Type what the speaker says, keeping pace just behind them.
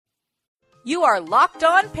You are Locked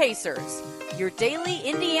On Pacers, your daily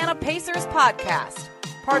Indiana Pacers podcast,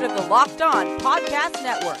 part of the Locked On Podcast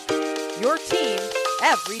Network, your team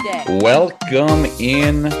every day. Welcome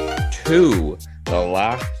in to the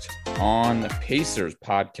Locked On Pacers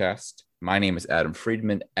podcast. My name is Adam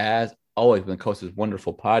Friedman. As always, been the host of this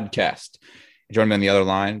wonderful podcast. Join me on the other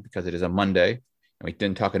line because it is a Monday, and we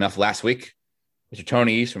didn't talk enough last week. Mr.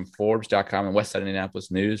 Tony East from Forbes.com and Westside Indianapolis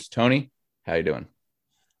News. Tony, how you doing?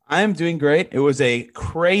 I am doing great. It was a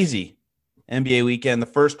crazy NBA weekend. The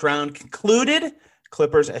first round concluded.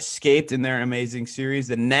 Clippers escaped in their amazing series.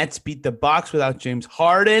 The Nets beat the Bucks without James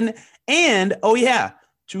Harden. And,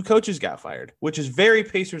 two coaches got fired, which is very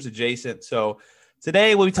Pacers adjacent. So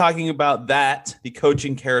today we'll be talking about that, the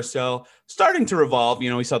coaching carousel starting to revolve.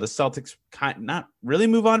 We saw the Celtics not really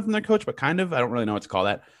move on from their coach, but kind of. I don't really know what to call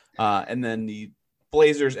that. And then the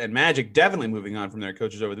Blazers and Magic definitely moving on from their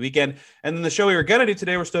coaches over the weekend. And then the show we were going to do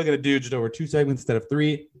today, we're still going to do just over 2 segments instead of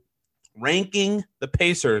 3, ranking the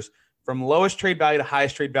Pacers from lowest trade value to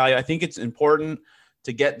highest trade value. I think it's important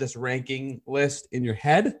to get this ranking list in your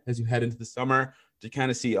head as you head into the summer to kind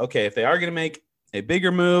of see, okay, if they are going to make a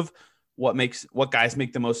bigger move, what guys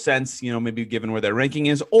make the most sense, maybe given where their ranking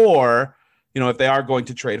is, or if they are going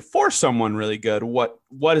to trade for someone really good, what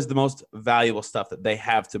is the most valuable stuff that they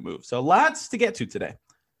have to move? So lots to get to today.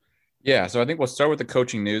 Yeah, so I think we'll start with the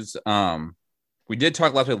coaching news. We did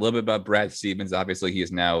talk last week a little bit about Brad Stevens. Obviously, he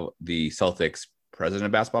is now the Celtics president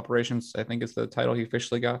of basketball operations, I think is the title he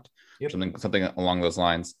officially got. Yep. Something along those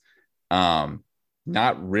lines. Not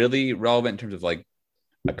really relevant in terms of like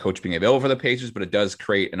a coach being available for the Pacers, but it does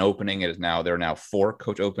create an opening. There are now 4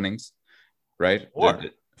 coach openings, right?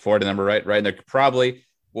 4 the number, right? And they're probably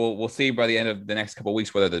we'll see by the end of the next couple of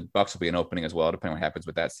weeks whether the Bucks will be an opening as well, depending on what happens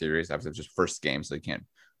with that series. Obviously, it's just first game, so you can't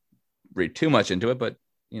read too much into it. But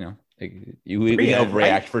we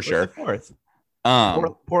overreact for sure. Fourth.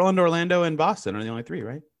 Portland, Orlando, and Boston are the only 3,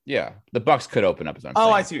 right? Yeah, the Bucks could open up. As I'm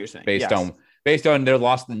saying. I see what you're saying. Based on their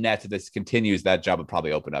loss to the Nets, if this continues, that job would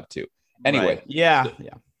probably open up too. Anyway, right. Yeah.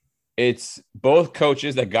 It's both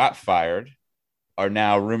coaches that got fired are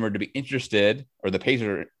now rumored to be interested, or the Pacers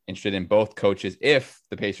are interested in both coaches if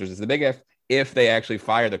the Pacers is the big if they actually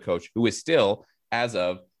fire the coach, who is still, as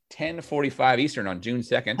of 10:45 Eastern on June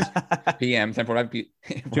 2nd, p.m., 10:45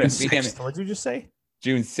 p.m. June 6th. What did you just say?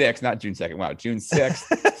 June 6th, not June 2nd. Wow, June 6th,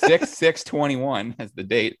 6/6/21 as the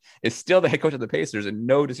date, is still the head coach of the Pacers, and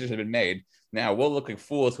no decision has been made. Now, we'll look like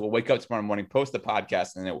fools. We'll wake up tomorrow morning, post the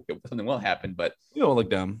podcast, and something will happen, but you won't look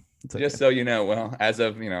dumb. Just so you know, well, as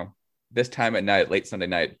of, this time at night, late Sunday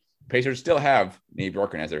night, Pacers still have Nate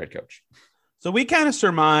Bjorkgren as their head coach. So we kind of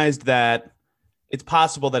surmised that it's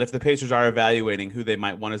possible that if the Pacers are evaluating who they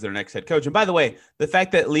might want as their next head coach, and by the way, the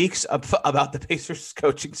fact that leaks about the Pacers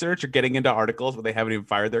coaching search are getting into articles where they haven't even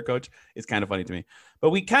fired their coach is kind of funny to me. But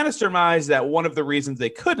we kind of surmised that one of the reasons they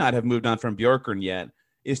could not have moved on from Bjorkgren yet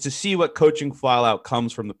is to see what coaching fallout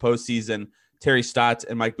comes from the postseason. Terry Stotts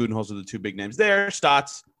and Mike Budenholzer are the 2 big names there.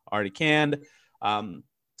 Stotts already canned.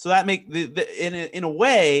 So that in a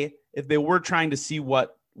way, if they were trying to see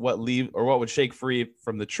what would shake free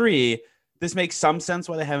from the tree, this makes some sense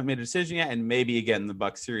why they haven't made a decision yet. And maybe again, the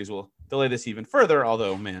Bucks series will delay this even further.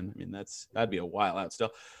 Although, that'd be a while out still.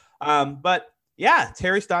 But yeah,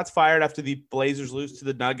 Terry Stotts fired after the Blazers lose to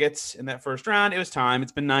the Nuggets in that first round. It was time.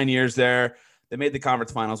 It's been 9 years there. They made the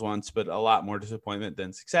conference finals once, but a lot more disappointment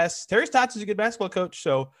than success. Terry Stotts is a good basketball coach,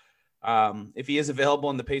 so. If he is available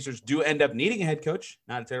and the Pacers do end up needing a head coach,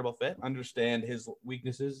 not a terrible fit. Understand his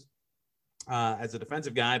weaknesses as a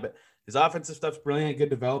defensive guy, but his offensive stuff's brilliant. Good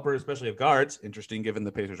developer, especially of guards. Interesting given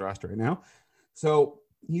the Pacers roster right now. So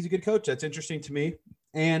he's a good coach. That's interesting to me.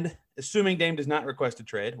 And assuming Dame does not request a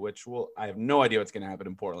trade, which I have no idea what's going to happen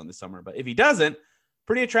in Portland this summer. But if he doesn't,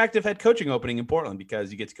 pretty attractive head coaching opening in Portland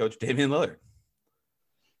because you get to coach Damian Lillard.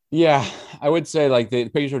 Yeah, I would say like the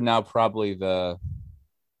Pacers are now probably the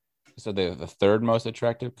third most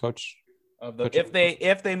attractive coach if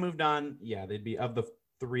they moved on, they'd be of the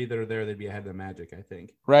 3 that are there, they'd be ahead of the Magic, I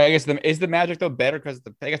think. Right. I guess is the Magic though better because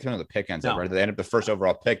I guess the pick ends up right. They end up the first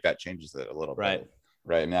overall pick, that changes it a little bit.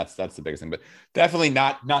 Right. And that's the biggest thing, but definitely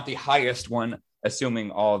not the highest one, assuming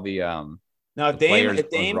all the now if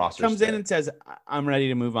Dame comes in and says I'm ready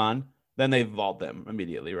to move on, then they vault them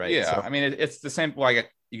immediately, right? Yeah. So, it's the same.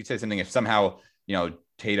 Like you could say something if somehow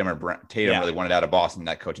Tatum really wanted out of Boston,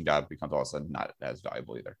 that coaching job becomes all of a sudden not as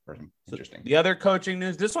valuable either. Interesting. The other coaching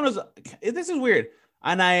news, this is weird.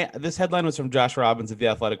 And this headline was from Josh Robbins of The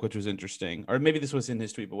Athletic, which was interesting. Or maybe this was in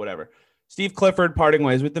his tweet, but whatever. Steve Clifford parting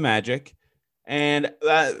ways with the Magic. And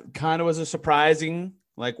that kind of was a surprising,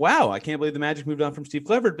 wow, I can't believe the Magic moved on from Steve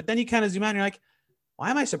Clifford. But then you kind of zoom out and you're like, why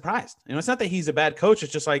am I surprised? It's not that he's a bad coach.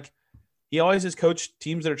 It's just like he always has coached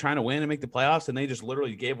teams that are trying to win and make the playoffs, and they just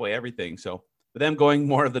literally gave away everything. So for them going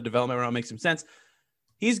more of the development route makes some sense.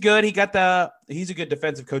 He's good. He's a good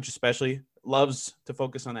defensive coach, especially loves to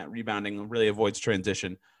focus on that rebounding and really avoids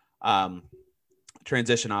transition offense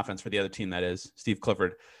for the other team. That is Steve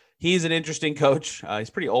Clifford. He's an interesting coach. He's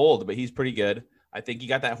pretty old, but he's pretty good. I think he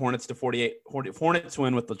got that Hornets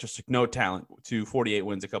win with just no talent to 48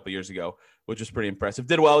 wins a couple years ago, which was pretty impressive.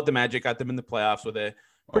 Did well with the Magic, got them in the playoffs with a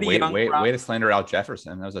pretty young crowd. Way to slander Al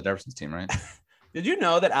Jefferson. That was the Jefferson's team, right? Did you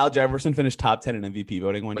know that Al Jefferson finished top 10 in MVP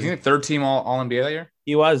voting one year? Was he the third team all NBA that year?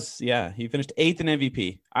 He was, yeah. He finished 8th in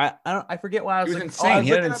MVP. I forget why I was insane. He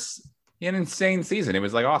had an insane season. It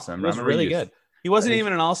was like awesome. It was really good. He wasn't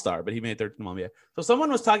even an all-star, but he made 13th in NBA. So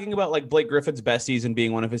someone was talking about like Blake Griffin's best season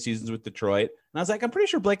being one of his seasons with Detroit. And I was like, I'm pretty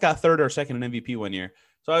sure Blake got third or second in MVP one year.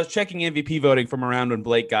 So I was checking MVP voting from around when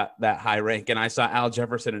Blake got that high rank, and I saw Al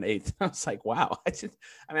Jefferson in 8th. I was like, wow.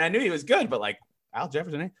 I knew he was good, but like Al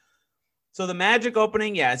Jefferson 8th. So the Magic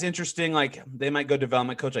opening, yeah, it's interesting. Like they might go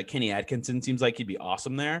development coach like Kenny Atkinson. Seems like he'd be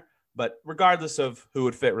awesome there. But regardless of who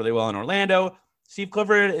would fit really well in Orlando, Steve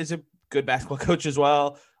Clifford is a good basketball coach as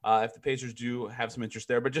well. If the Pacers do have some interest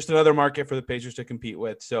there, but just another market for the Pacers to compete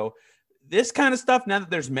with. So this kind of stuff, now that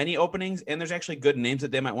there's many openings and there's actually good names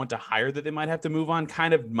that they might want to hire that they might have to move on,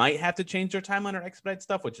 kind of might have to change their timeline or expedite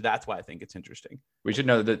stuff, which that's why I think it's interesting. We should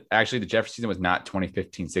know that actually the Jefferson season was not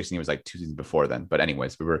 2015-16. It was like 2 seasons before then. But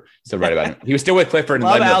anyways, we were still right about him. He was still with Clifford.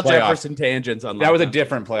 Love Al Jefferson tangents on that was a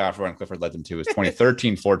different playoff run Clifford led them to. It was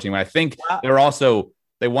 2013-14 when I think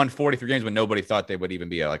they won 43 games when nobody thought they would even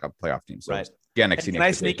be a playoff team. So right. Again, can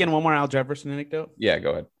I sneak in one more Al Jefferson anecdote? Yeah,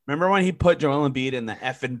 go ahead. Remember when he put Joel Embiid in the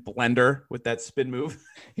effing blender with that spin move?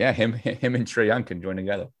 Yeah, him and Trae Young can join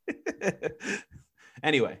together.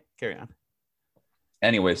 Anyway, carry on.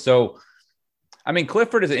 Anyway, so I mean,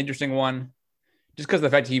 Clifford is an interesting one, just because of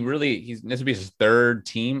the fact this would be his third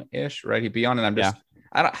team-ish, right? He'd be on, and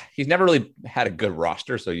he's never really had a good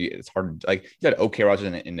roster, so it's hard. Like he's had okay roster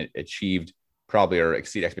and achieved probably or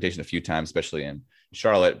exceed expectations a few times, especially in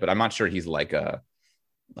Charlotte, but I'm not sure he's like a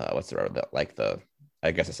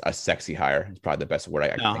I guess a sexy hire. It's probably the best word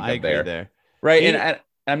I can think of there. Right. And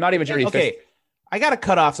I'm not even sure I got to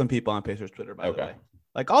cut off some people on Pacers Twitter, by the way.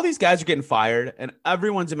 Like all these guys are getting fired and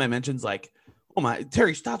everyone's in my mentions like, oh my,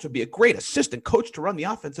 Terry Stotts would be a great assistant coach to run the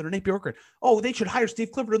offense under Nate Bjorkgren. Oh, they should hire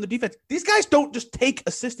Steve Clifford on the defense. These guys don't just take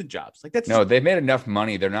assistant jobs. Like they've made enough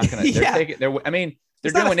money. They're not going to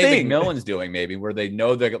they're doing what Nate McMillan's doing, maybe, where they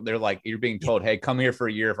know they're like, you're being told, hey, come here for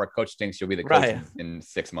a year. If our coach stinks, you'll be the coach in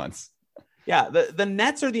 6 months. Yeah, the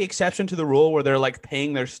Nets are the exception to the rule where they're like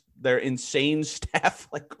paying their insane staff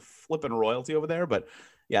like flipping royalty over there. But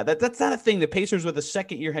yeah, that's not a thing. The Pacers with a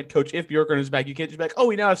second-year head coach, if Bjorkgren is back, you can't just be like, oh,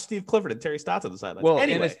 we now have Steve Clifford and Terry Stotts on the sideline. Well,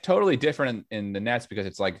 anyway. And it's totally different in the Nets because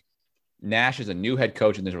it's like Nash is a new head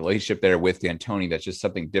coach and there's a relationship there with D'Antoni that's just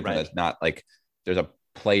something different. That's not like there's a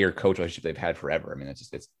player-coach relationship they've had forever. I mean,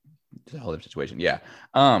 it's a whole different situation. Yeah.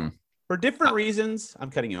 For different reasons, I'm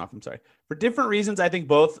cutting you off. I'm sorry. For different reasons, I think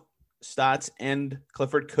both Stotts and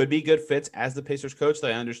Clifford could be good fits as the Pacers coach.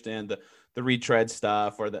 I understand the retread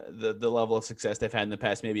stuff or the level of success they've had in the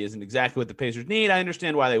past maybe isn't exactly what the Pacers need. I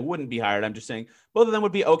understand why they wouldn't be hired. I'm just saying both of them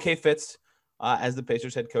would be okay fits as the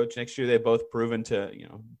Pacers head coach next year. They've both proven to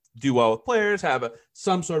do well with players, have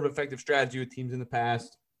some sort of effective strategy with teams in the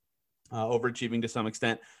past, overachieving to some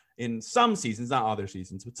extent in some seasons, not all their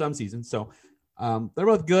seasons, but some seasons. So they're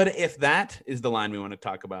both good if that is the line we want to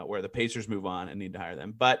talk about where the Pacers move on and need to hire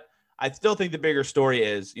them. But I still think the bigger story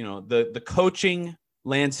is, the coaching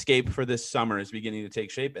landscape for this summer is beginning to take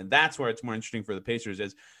shape. And that's where it's more interesting for the Pacers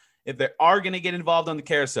is if they are going to get involved on the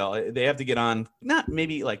carousel, they have to get on, not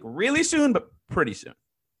maybe like really soon, but pretty soon.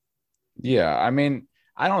 Yeah. I mean,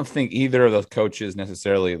 I don't think either of those coaches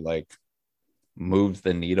necessarily like moves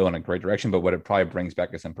the needle in a great direction, but what it probably brings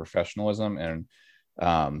back is some professionalism and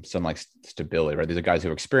some like stability, right? These are guys who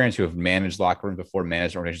have experience, who have managed locker rooms before,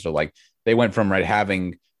 managed organizations. So like they went from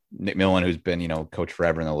having Nick Millen, who's been, coach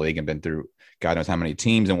forever in the league and been through God knows how many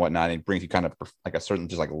teams and whatnot. And it brings you kind of like a certain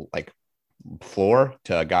just like floor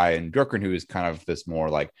to a guy in Bjorkgren who is kind of this more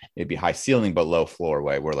like maybe high ceiling, but low floor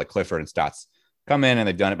way where like Clifford and Stotts come in and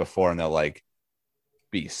they've done it before and they'll like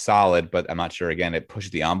be solid. But I'm not sure, again, it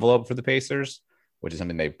pushes the envelope for the Pacers, which is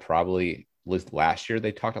something they probably, at least last year,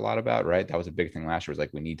 they talked a lot about, right? That was a big thing last year was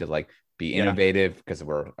like, we need to like be innovative because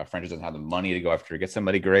a franchise doesn't have the money to go after, get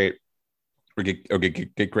somebody great. Or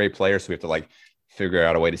get great players, so we have to like figure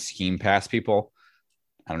out a way to scheme past people.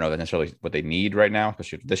 I don't know if that's necessarily what they need right now,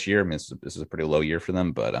 especially this year. I mean, this is a pretty low year for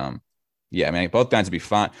them, but Yeah, I mean, both guys would be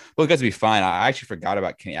fine. Both guys would be fine. I actually forgot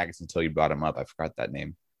about Kenny Atkinson until you brought him up. I forgot that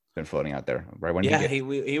name. It's been floating out there. Right when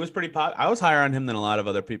he was pretty I was higher on him than a lot of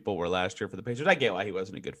other people were last year for the Pacers. I get why he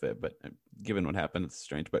wasn't a good fit, but given what happened, it's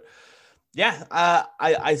strange. But yeah,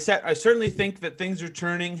 I certainly think that things are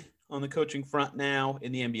turning on the coaching front now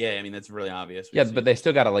in the NBA. I mean, that's really obvious. Yeah, but they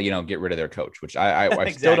still got to get rid of their coach, which I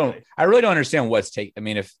Exactly. still don't. I really don't understand what's taking. I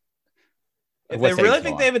mean, if they really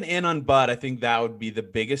think they have an in on Bud, I think that would be the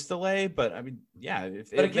biggest delay. But I mean, yeah, if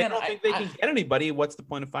they don't think they can get anybody, what's the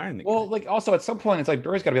point of firing the guy? Well, like also at some point, it's like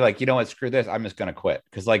Burry's got to be like, you know what, screw this, I'm just gonna quit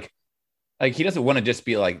because like he doesn't want to just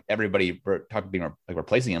be like everybody being like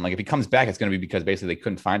replacing him. Like if he comes back, it's gonna be because basically they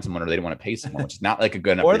couldn't find someone or they didn't want to pay someone, which is not like a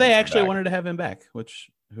good enough. Or they actually wanted to have him back, which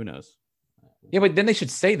who knows. Yeah, but then they should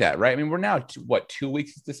say that, right? I mean, we're now 2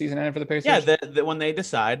 weeks since the season ended for the Pacers. Yeah, when they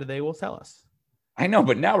decide, they will tell us. I know,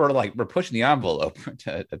 but now we're pushing the envelope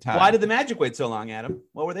to the time. Why did the Magic wait so long, Adam?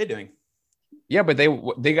 What were they doing? Yeah, but they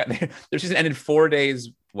got their season ended 4 days.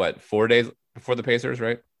 4 days before the Pacers,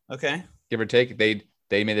 right? Okay, give or take. They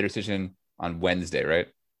made their decision on Wednesday, right?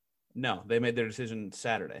 No, they made their decision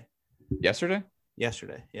Saturday. Yesterday.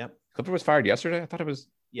 Yep. Clifford was fired yesterday. I thought it was.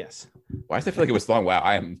 Yes. Why does it feel like it was long? Wow,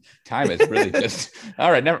 time is really just all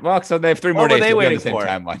right. Never. Well, so they have 3 more days. They waiting the same for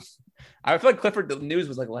timeline. I feel like Clifford. The news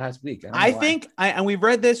was like last week. I think, and we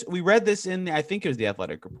read this. We read this in. I think it was the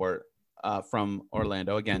Athletic report from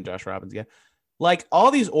Orlando. Again, Josh Robbins again. Like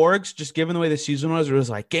all these orgs, just given the way the season was, it was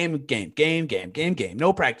like game.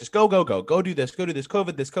 No practice. Go do this.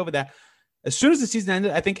 COVID that. As soon as the season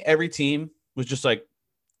ended, I think every team was just like,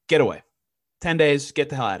 get away. 10 days, get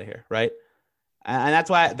the hell out of here, right? And that's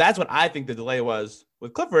what I think the delay was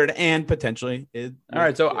with Clifford and potentially. All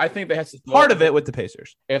right, so I think they have part of it with the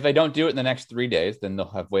Pacers. If they don't do it in the next 3 days, then they'll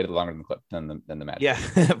have waited longer than the Magic. Yeah,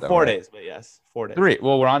 4 days, but yes, 4 days. 3.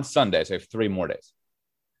 Well, we're on Sunday, so 3 more days.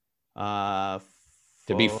 To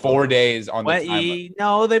be 4 days on the timeline.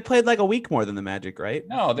 No, they played like a week more than the Magic, right?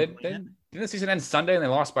 No, didn't the season end Sunday and they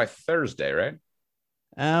lost by Thursday, right?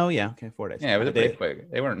 Oh yeah, okay, 4 days. Yeah, it was pretty quick.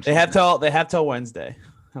 They weren't. They have till Wednesday.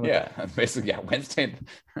 Yeah, basically, yeah, Wednesday.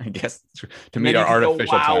 I guess to meet our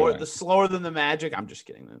artificial timeline. The slower than the Magic. I'm just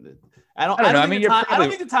kidding. I don't know. I don't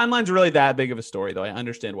think the timeline's really that big of a story, though. I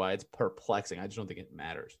understand why it's perplexing. I just don't think it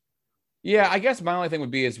matters. Yeah, I guess my only thing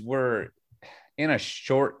would be is we're in a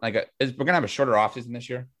short, we're gonna have a shorter offseason this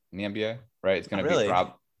year in the NBA, right? It's gonna be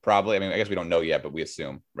probably. I mean, I guess we don't know yet, but we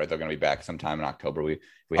assume, right? They're gonna be back sometime in October. We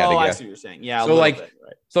had to guess. I see what you're saying. Yeah.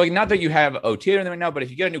 So not that you have OT or anything right now, but if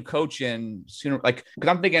you get a new coach in sooner, because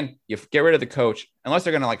I'm thinking you get rid of the coach, unless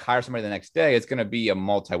they're gonna hire somebody the next day, it's gonna be a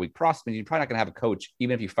multi-week process. You're probably not gonna have a coach,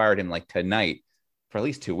 even if you fired him tonight, for at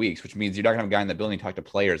least 2 weeks, which means you're not gonna have a guy in the building to talk to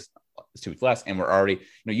players 2 weeks less. And we're already,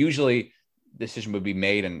 usually decision would be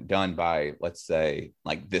made and done by, let's say,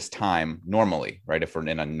 this time normally, right? If we're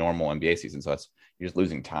in a normal NBA season, so you're just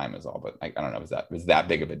losing time is all. But I don't know, is that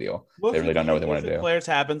big of a deal? Well, they really don't know what they want to do. Players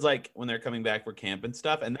happens when they're coming back for camp and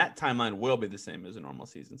stuff, and that timeline will be the same as a normal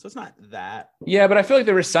season, so it's not that. Yeah, but I feel like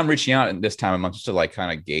there was some reaching out in this time amongst to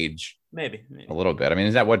kind of gauge. Maybe a little bit. I mean,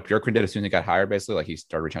 is that what Bjorkgren did as soon as he got hired? Basically, he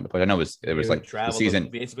started reaching out to players. I know it was the season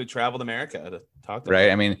basically traveled America to talk to right.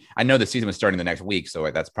 them. I mean, I know the season was starting the next week,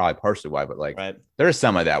 so that's probably partially why. But right. There is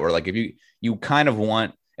some of that where if you kind of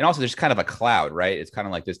want, and also there's kind of a cloud, right? It's kind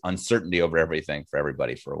of like this uncertainty over everything for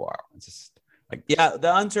everybody for a while. It's just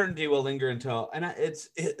the uncertainty will linger until, and it's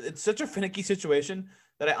such a finicky situation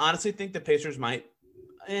that I honestly think the Pacers might,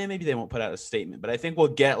 maybe they won't put out a statement, but I think we'll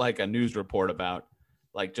get a news report about.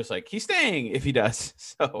 He's staying if he does.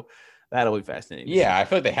 So that'll be fascinating. Yeah, I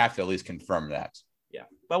feel like they have to at least confirm that. Yeah,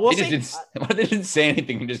 but we'll see. They didn't say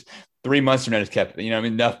anything. Just 3 months from now, just kept.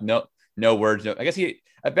 No words. I guess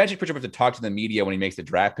I bet you Pritchard would have to talk to the media when he makes the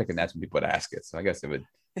draft pick, and that's when people would ask it. So I guess it would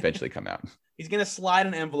eventually come out. He's gonna slide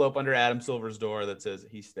an envelope under Adam Silver's door that says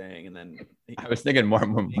he's staying, and then I was thinking more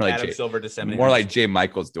like Adam Silver disseminating. More like Jay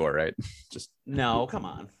Michael's door, right? Just no, come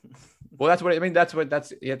on. Well, that's what I mean.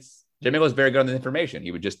 It's. Jay Michael is very good on the information. He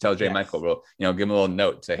would just tell Jay Michael, give him a little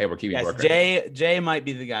note, say, "Hey, we're keeping working." Jay might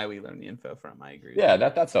be the guy we learn the info from. I agree. Yeah,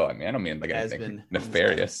 that's all I mean. I don't mean anything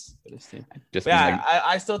nefarious.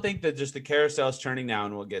 I still think that just the carousel is turning now,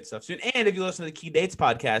 and we'll get stuff soon. And if you listen to the Key Dates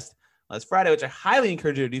podcast last Friday, which I highly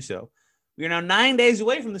encourage you to do so, we are now 9 days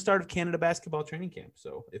away from the start of Canada basketball training camp.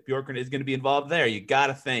 So if Bjorkgren is going to be involved there, you got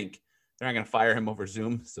to think. They're not going to fire him over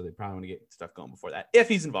Zoom, so they probably want to get stuff going before that. If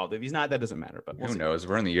he's involved, if he's not, that doesn't matter. But who knows?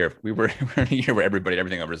 We're in the year. We're in a year where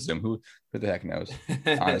everything over Zoom. Who the heck knows?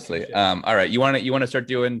 Honestly. All right. You want to start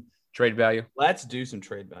doing trade value? Let's do some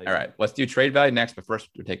trade value. All right. Let's do trade value next. But first,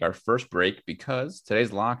 we'll take our first break because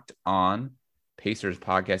today's Locked On Pacers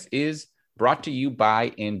podcast is brought to you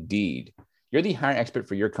by Indeed. You're the hiring expert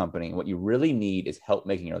for your company, and what you really need is help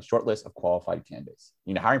making your short list of qualified candidates.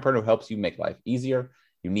 You need a hiring partner who helps you make life easier.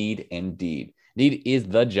 You need Indeed. Indeed is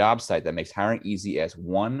the job site that makes hiring easy as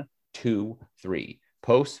 1, 2, 3.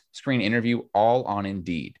 Post, screen, interview, all on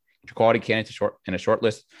Indeed. Get your quality candidates in a short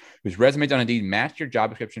list whose resumes on Indeed match your job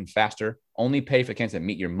description faster. Only pay for the candidates that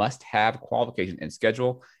meet your must-have qualifications, and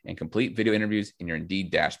schedule and complete video interviews in your Indeed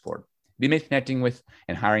dashboard. Indeed makes connecting with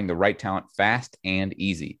and hiring the right talent fast and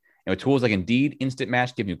easy. And with tools like Indeed Instant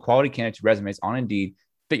Match, giving you quality candidates' resumes on Indeed,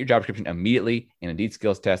 fit your job description immediately, and Indeed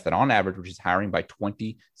skills test that on average reduces hiring by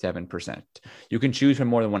 27%. You can choose from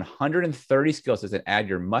more than 130 skill sets that add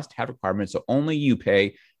your must-have requirements, so only you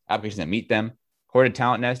pay applications that meet them. According to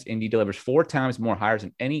Talent Nest, Indeed delivers 4 times more hires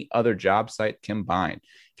than any other job site combined.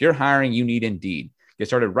 If you're hiring, you need Indeed. Get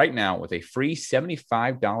started right now with a free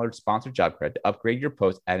 $75 sponsored job credit to upgrade your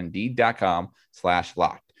post at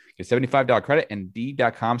Indeed.com/locked. Get $75 credit at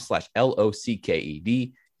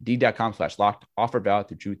Indeed.com/LOCKED. Indeed.com/locked. Offer valid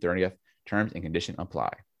through June 30th. Terms and conditions apply.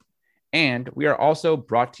 And we are also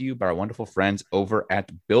brought to you by our wonderful friends over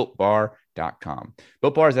at BuiltBar.com.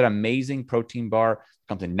 Built Bar is that amazing protein bar. It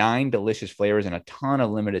comes in 9 delicious flavors and a ton of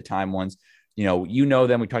limited time ones. You know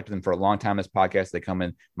them. We talked to them for a long time in this podcast. They come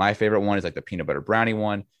in. My favorite one is like the peanut butter brownie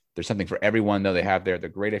one. There's something for everyone, though, they have there. They're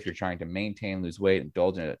great if you're trying to maintain, lose weight,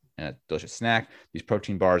 indulge in a delicious snack. These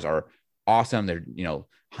protein bars are awesome. They're,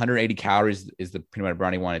 180 calories is the peanut butter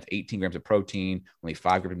brownie one. It's 18 grams of protein, only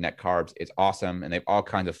 5 grams of net carbs. It's awesome. And they have all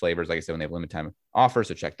kinds of flavors. Like I said, when they have limited time offers.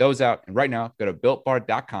 So check those out. And right now, go to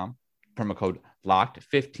BuiltBar.com, promo code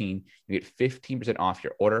LOCKED15. You get 15% off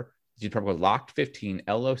your order. Use promo code LOCKED15,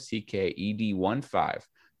 LOCKED15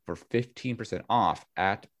 for 15% off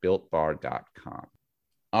at BuiltBar.com.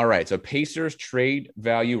 All right. So Pacers trade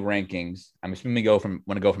value rankings. I'm assuming want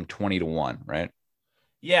to go from 20 to 1, right?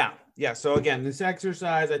 Yeah. So again, this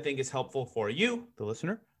exercise I think is helpful for you, the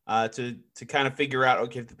listener, to kind of figure out,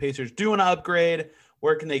 okay, if the Pacers do want to upgrade,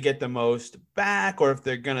 where can they get the most back? Or if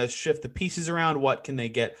they're going to shift the pieces around, what can they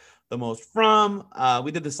get the most from?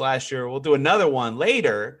 We did this last year. We'll do another one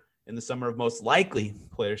later in the summer of most likely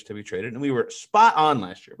players to be traded. And we were spot on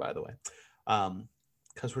last year, by the way,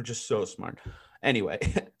 because we're just so smart. Anyway,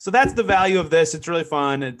 so that's the value of this. It's really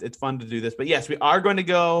fun. It's fun to do this. But yes, we are going to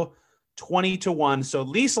go 20 to 1. So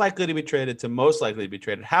least likely to be traded to most likely to be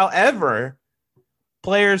traded. However,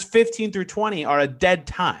 players 15 through 20 are a dead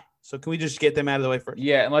tie. So can we just get them out of the way first?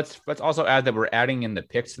 Yeah, and let's also add that we're adding in the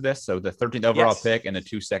picks to this. So the 13th overall pick and the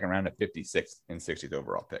 2 second round at 56th and 60th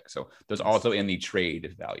overall pick. So there's also in the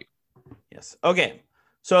trade value. Yes. Okay.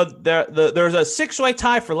 So there's a 6-way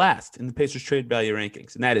tie for last in the Pacers trade value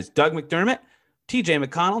rankings, and that is Doug McDermott, TJ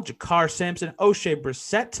McConnell, Jakar Sampson, O'Shea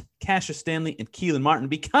Brissett, Cassius Stanley, and Keelan Martin,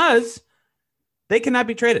 because they cannot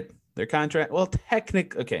be traded. Their contract, well,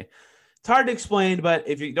 okay. It's hard to explain, but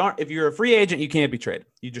if you're a free agent, you can't be traded.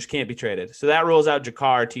 You just can't be traded. So that rules out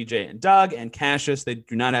Jakar, TJ, and Doug, and Cassius. They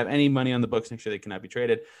do not have any money on the books next year. They cannot be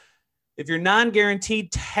traded. If you're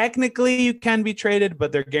non-guaranteed, technically you can be traded,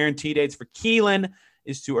 but their guarantee dates for Keelan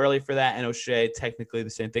is too early for that, and O'Shea, technically the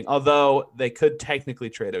same thing. Although they could technically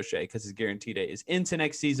trade O'Shea because his guarantee date is into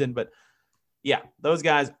next season. But yeah, those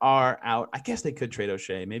guys are out. I guess they could trade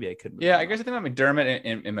O'Shea. Maybe I could. Yeah, I guess the thing about McDermott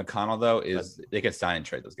and McConnell, though, is they could sign and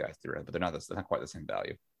trade those guys through it, but they're not quite the same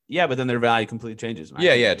value. Yeah, but then their value completely changes.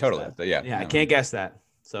 Yeah, totally. Yeah, I can't guess that.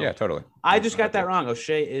 So yeah, totally. I just got that wrong.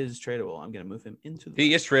 O'Shea is tradable. I'm going to move him into the.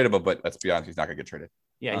 He is tradable, but let's be honest, he's not going to get traded.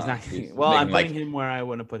 Yeah, he's not. Well, I'm putting him where I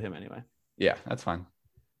wouldn't have put him anyway. Yeah, that's fine.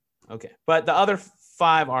 Okay, but the other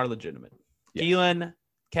 5 are legitimate. Yes. Keelan,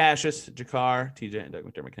 Cassius, Jakar, TJ, and Doug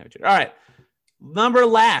McDermott can be traded. All right, number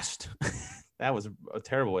last. That was a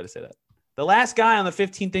terrible way to say that. The last guy on the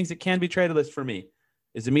 15 things that can be traded list for me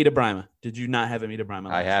is Amita Brima. Did you not have Amita Brima?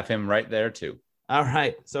 I have him right there too. All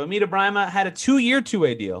right. So Amita Brima had a 2-year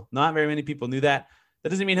 2-way deal. Not very many people knew that. That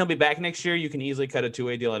doesn't mean he'll be back next year. You can easily cut a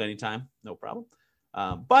 2-way deal at any time. No problem.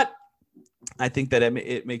 But I think that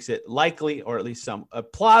it makes it likely, or at least some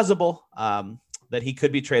plausible, that he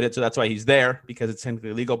could be traded. So that's why he's there, because it's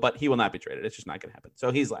technically legal, but he will not be traded. It's just not going to happen.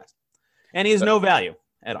 So he's last. And he has no value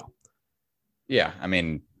at all. Yeah. I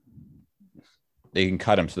mean, they can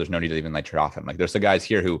cut him, so there's no need to even trade off him. There's some guys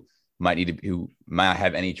here who might not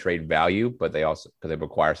have any trade value, but they also, because they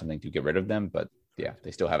require something to get rid of them. But yeah,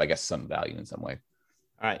 they still have, I guess, some value in some way.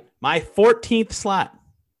 All right. My 14th slot,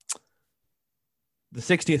 the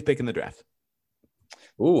 60th pick in the draft.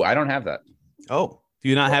 Ooh, I don't have that. Oh, do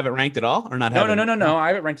you not have it ranked at all, or not? No. I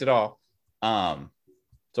have it ranked at all.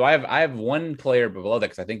 So I have one player below that,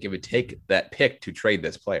 because I think it would take that pick to trade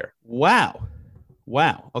this player. Wow.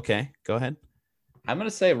 Okay, go ahead. I'm going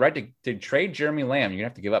to say to trade Jeremy Lamb, you're going to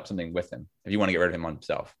have to give up something with him if you want to get rid of him on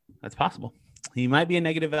himself. That's possible. He might be a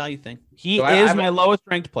negative value thing. He is my lowest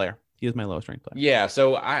ranked player. He is my lowest ranked player. Yeah.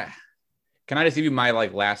 So can I just give you my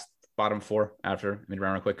last bottom four after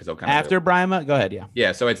mid-round real quick? Because after Brima, go ahead. Yeah.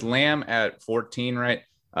 Yeah. So it's Lamb at 14, right?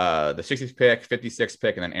 The 60th pick, 56th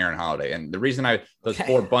pick, and then Aaron Holiday. And the reason those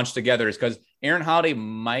four bunched together is because Aaron Holiday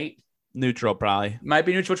might be neutral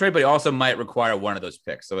trade, but he also might require one of those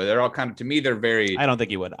picks. So they're all kind of, to me, they're very. I don't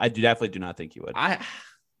think he would. I definitely do not think he would.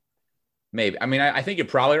 Maybe. I mean, I think you're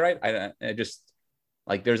probably right. I just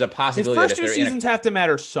there's a possibility. His first 2 seasons have to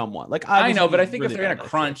matter somewhat. I know, but I think if they're in a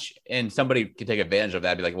crunch and somebody can take advantage of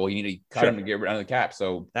that, be like, well, you need to cut him to get rid of the cap.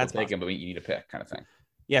 So that's take him, but you need a pick kind of thing.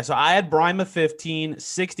 Yeah, so I had Brima 15,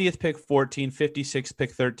 60th pick 14, 56th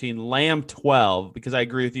pick 13, Lamb 12, because I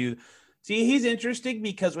agree with you. See, he's interesting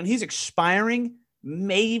because when he's expiring,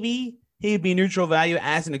 maybe he'd be neutral value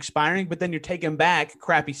as an expiring, but then you're taking back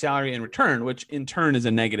crappy salary in return, which in turn is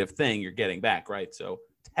a negative thing you're getting back, right? So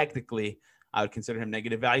technically, I would consider him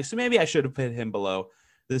negative value. So maybe I should have put him below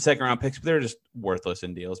the second round picks, but they're just worthless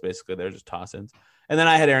in deals. Basically, they're just toss-ins. And then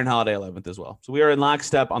I had Aaron Holiday 11th as well. So we are in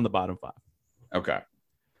lockstep on the bottom 5. Okay.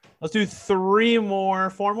 Let's do 4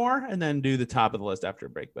 more, and then do the top of the list after a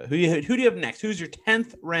break. But who do you have next? Who's your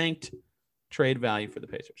 10th ranked trade value for the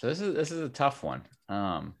Pacers? So this is a tough one.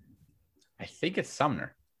 I think it's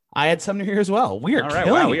Sumner. I had Sumner here as well. We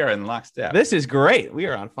are we are in lockstep. This is great. We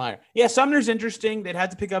are on fire. Yeah, Sumner's interesting. They'd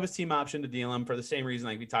had to pick up his team option to deal him for the same reason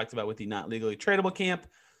like we talked about with the not legally tradable camp.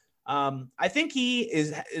 I think he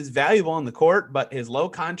is valuable on the court, but his low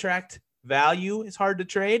contract value is hard to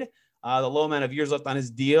trade. The low amount of years left on his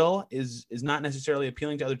deal is not necessarily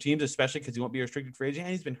appealing to other teams, especially because he won't be a restricted free agent,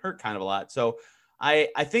 and he's been hurt kind of a lot. So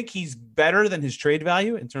I think he's better than his trade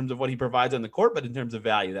value in terms of what he provides on the court, but in terms of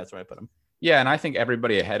value, that's where I put him. Yeah, and I think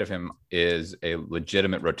everybody ahead of him is a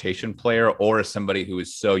legitimate rotation player or somebody who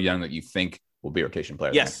is so young that you think will be a rotation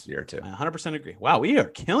player next year too. I 100% agree. Wow, we are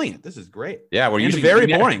killing it. This is great. Yeah, we're usually very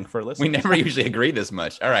boring for listeners. We never usually agree this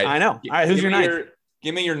much. All right. I know. All right, who's your 9?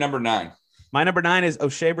 Give me your number 9. My number 9 is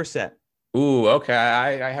O'Shea Brissett. Ooh, okay.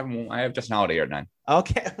 I have Justin Holiday at 9.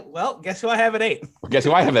 Okay. Well, guess who I have at 8? Guess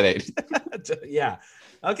who I have at 8? Yeah.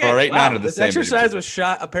 Okay. All right, wow. This exercise was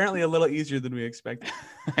shot apparently a little easier than we expected.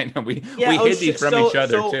 I know. We hid these from each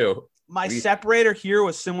other too. My separator here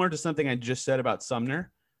was similar to something I just said about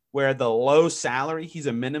Sumner, where the low salary, he's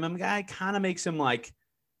a minimum guy, kind of makes him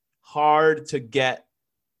hard to get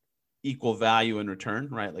equal value in return,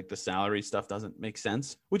 right? Like the salary stuff doesn't make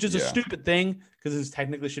sense, which is a stupid thing because this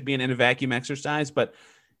technically should be an in a vacuum exercise. But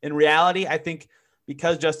in reality, I think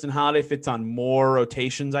because Justin Holiday fits on more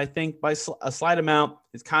rotations, I think by a slight amount,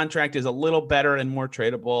 his contract is a little better and more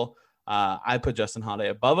tradable. I put Justin Holiday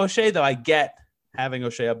above O'Shea, though I get having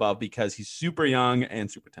O'Shea above because he's super young and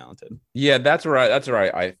super talented. Yeah, that's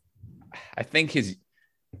right. I think his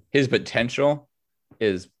potential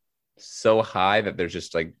is so high that there's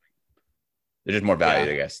just more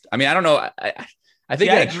value, I guess. I mean, I don't know. I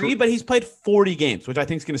think I agree, but he's played 40 games, which I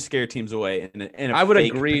think is going to scare teams away. I would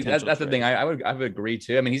agree. That's the thing. I would agree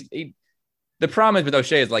too. I mean, the problem is with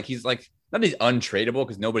O'Shea is he's not that he's untradeable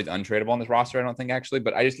because nobody's untradeable on this roster. I don't think actually,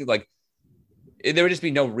 but I just feel there would just be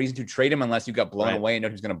no reason to trade him unless you got blown away and know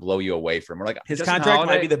who's going to blow you away from. Or his contract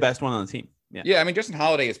might be the best one on the team. Yeah. I mean, Justin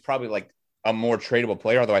Holiday is probably a more tradable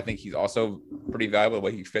player, although I think he's also pretty valuable the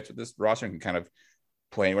way he fits with this roster and can kind of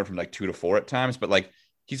play anywhere from 2 to 4 at times. But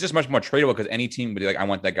he's just much more tradable because any team would be I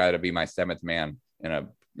want that guy to be my 7th man in a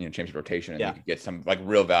championship rotation, and you could get some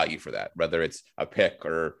real value for that, whether it's a pick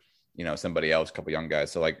or somebody else, a couple young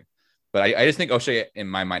guys. So but I just think O'Shea in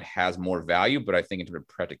my mind has more value, but I think in terms of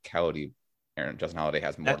practicality, Justin Holiday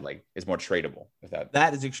has more is more tradable. With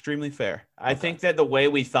that is extremely fair. I think that the way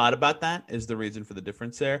we thought about that is the reason for the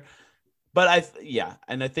difference there. But I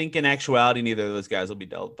think in actuality, neither of those guys will be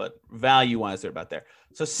dealt, but value-wise, they're about there.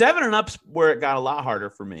 So 7 and up's where it got a lot harder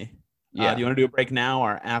for me. Yeah. Do you want to do a break now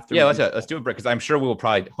or after? Yeah, let's do a break because I'm sure we will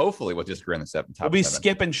hopefully we'll disagree in the top we'll be 7.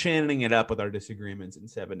 Skipping Shannoning it up with our disagreements in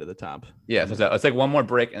 7 to the top. Yeah, so let's take one more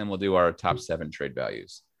break and then we'll do our top 7 trade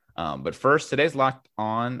values. But first, today's Locked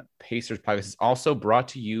On Pacers podcast is also brought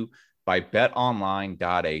to you by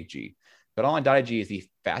betonline.ag. BetOnline.ag is the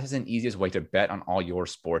fastest and easiest way to bet on all your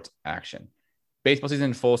sports action. Baseball season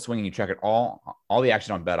in full swing, and you track it all the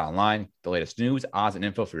action on BetOnline. The latest news, odds, and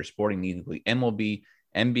info for your sporting needs, including MLB,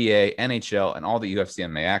 NBA, NHL, and all the UFC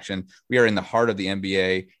MMA action. We are in the heart of the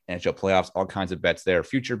NBA, NHL playoffs, all kinds of bets there.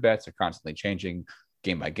 Future bets are constantly changing,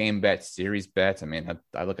 game-by-game bets, series bets. I mean,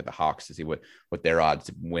 I look at the Hawks to see what their odds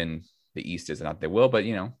to win the East is. Not they will, but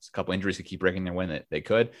it's a couple injuries to keep breaking their win that they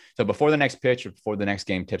could. So before the next pitch or before the next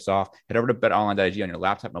game tips off, head over to betonline.ag on your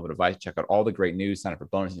laptop, mobile device. Check out all the great news, sign up for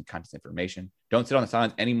bonuses and contest information. Don't sit on the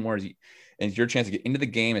sidelines anymore. And it's your chance to get into the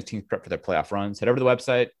game as teams prep for their playoff runs. Head over to the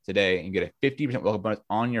website today and get a 50% welcome bonus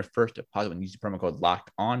on your first deposit when you use the promo code Locked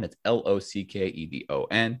On. That's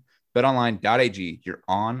LOCKEDON. BetOnline.ag, your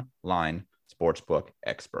online sportsbook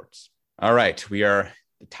experts. All right, we are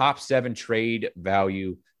the top 7 trade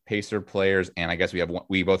value Pacer players, and I guess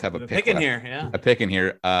we both have a pick in here. Yeah, a pick in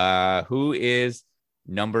here. Who is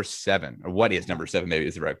number 7, or what is number 7? Maybe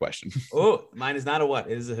is the right question. Oh, mine is not a what.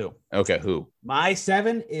 It is a who. Okay, who? My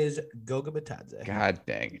 7 is Goga Batadze. God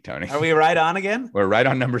dang it, Tony. Are we right on again? We're right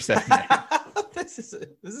on number 7. This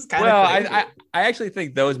is kind of crazy. I actually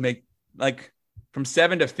think those make like from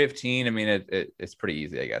 7 to 15. I mean, it's pretty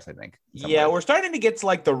easy, I guess. I think. Yeah, we're starting to get to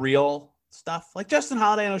like the real stuff. Like Justin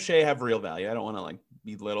Holiday and O'Shea have real value. I don't want to like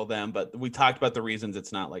belittle them, but we talked about the reasons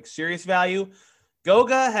it's not like serious value.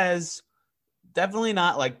 Goga has definitely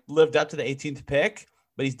not like lived up to the 18th pick,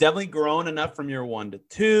 but he's definitely grown enough from year 1 to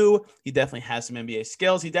 2. He definitely has some NBA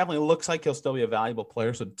skills. He definitely looks like he'll still be a valuable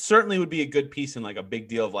player. So it certainly would be a good piece in like a big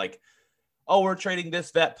deal of like, oh, we're trading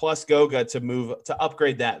this vet plus Goga to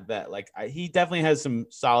upgrade that vet. Like he definitely has some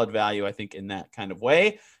solid value, I think, in that kind of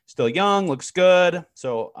way. Still young, looks good.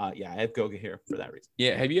 So yeah, I have Goga here for that reason.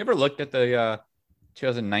 Yeah. Have you ever looked at the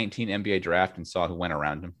 2019 NBA draft and saw who went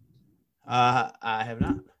around him? I have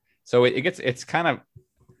not. So it's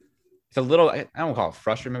a little, I don't call it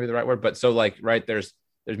frustrating, maybe the right word, but so like, right, there's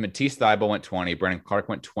Matisse Thybulle went 20, Brandon Clark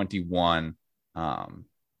went 21.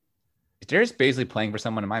 Is Darius Baisley playing for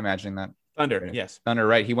someone? Am I imagining that? Thunder, yes. Thunder,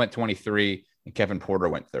 right. He went 23, and Kevin Porter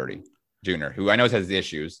went 30, Junior, who I know has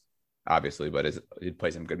issues, obviously, but he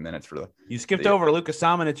plays some good minutes for the. You skipped over Luka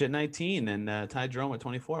Samanic at 19 and Ty Jerome at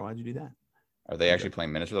 24. Why'd you do that? Are they actually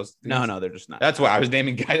playing minutes for those teams? No, they're just not. That's why I was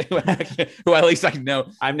naming guys who at least I know.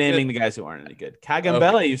 I'm naming the guys who aren't any good.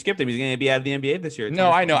 Kagambella, okay. You skipped him. He's going to be out of the NBA this year. No,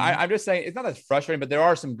 I know. I'm just saying it's not as frustrating, but there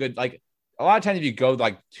are some good, like a lot of times if you go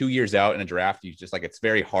like 2 years out in a draft, you just like, it's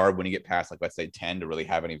very hard when you get past like, let's say 10 to really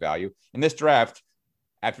have any value. In this draft,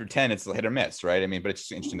 after 10, it's hit or miss, right? I mean, but it's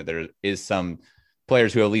just interesting that there is some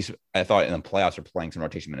players who at least I thought in the playoffs are playing some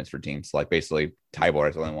rotation minutes for teams. Like basically Tybor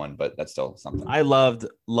is the only one, but that's still something. I loved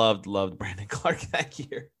Brandon Clark that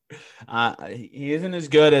year. He isn't as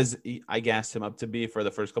good as I gassed him up to be for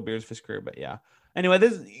the first couple years of his career, but yeah. Anyway,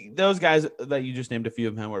 those guys that you just named, a few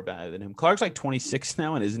of them were better than him. Clark's like 26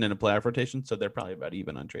 now and isn't in a playoff rotation, so they're probably about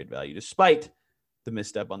even on trade value, despite the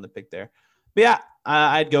misstep on the pick there. But yeah,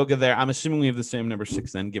 I'd go there. I'm assuming we have the same number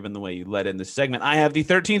 6 then, given the way you led in this segment. I have the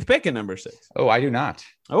 13th pick in number 6. Oh, I do not.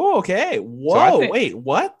 Oh, okay. Whoa, wait,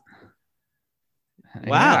 what?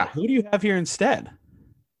 Wow. Yeah. Who do you have here instead?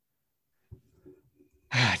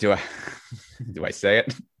 Do I say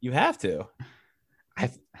it? You have to.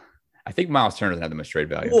 I think Miles Turner doesn't have the most trade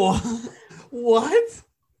value. What?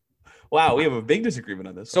 Wow, we have a big disagreement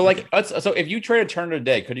on this. So so if you traded Turner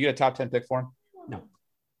today, could you get a top 10 pick for him? No.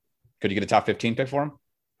 Could you get a top 15 pick for him?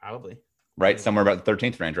 Probably. Right, somewhere about the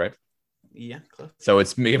 13th range, right? Yeah, close. So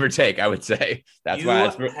it's give or take, I would say. That's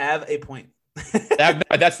why you have a point.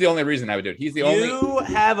 That's the only reason I would do it. He's the only. You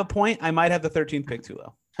have a point. I might have the 13th pick too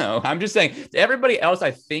low. No, I'm just saying everybody else I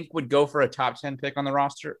think would go for a top 10 pick on the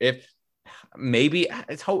roster. If maybe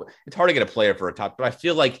it's hard to get a player for a top, but I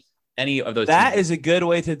feel like any of those. That is a good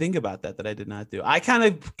way to think about that I did not do. I kind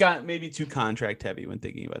of got maybe too contract heavy when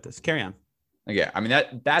thinking about this. Carry on. Yeah, I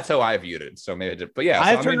mean that's how I viewed it. So maybe, but yeah,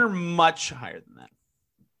 I have Turner much higher than that.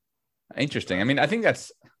 Interesting. I mean, I think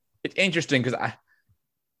it's interesting because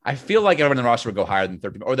I feel like everyone in the roster would go higher than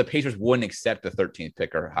 13, or the Pacers wouldn't accept the 13th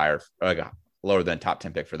pick or higher, or like lower than top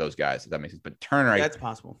 10 pick for those guys. If that makes sense. But Turner, that's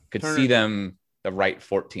possible. Could see them the right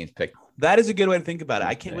 14th pick. That is a good way to think about it.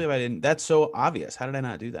 I can't believe I didn't. That's so obvious. How did I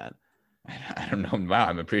not do that? I don't know. Wow,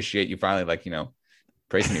 I appreciate you finally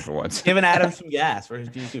praising me for once. Giving Adam some gas for his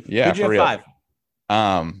G2. Yeah, for real. 5?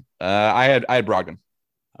 I had Brogdon.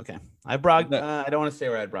 Okay, I Brogdon. I don't want to say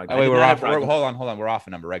where I had Brogdon. Oh wait, we're off. Hold on. We're off a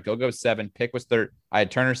number, right? Go 7. Pick was 3rd. I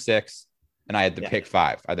had Turner 6, and I had the pick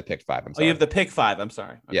 5. I had the pick 5. I'm sorry. Oh, you have the pick 5. I'm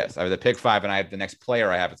sorry. Okay. Yes, I have the pick 5, and I have the next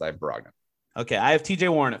player I have Brogdon. Okay, I have TJ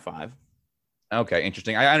Warren at 5. Okay,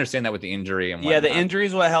 interesting. I understand that with the injury and the injury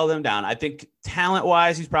is what held him down. I think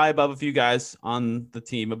talent-wise, he's probably above a few guys on the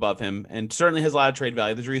team above him, and certainly has a lot of trade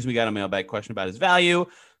value. There's a reason we got a mailbag question about his value.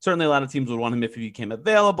 Certainly, a lot of teams would want him if he became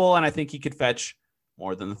available, and I think he could fetch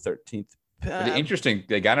more than the 13th. Interesting.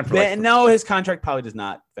 They got him for no, his contract probably does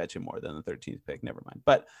not fetch him more than the 13th pick. Never mind.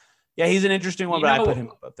 But yeah, he's an interesting one, but I put him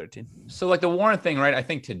above 13. So like the Warren thing, right? I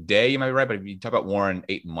think today you might be right, but if you talk about Warren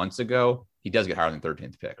 8 months ago, he does get higher than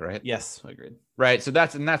 13th pick, right? Yes, agreed. Right. So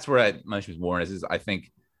that's where my issue with Warren is I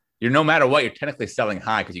think you're no matter what, you're technically selling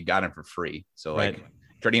high because you got him for free. So like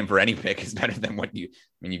trading him for any pick is better than what you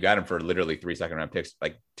got him for literally 3 second-round picks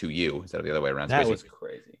like to you instead of the other way around. That was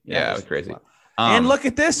crazy. Yeah, it was crazy. And look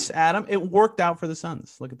at this, Adam. It worked out for the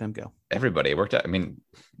Suns. Look at them go. Everybody. It worked out. I mean,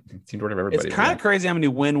 it seemed to work out for everybody. It's kind of crazy how many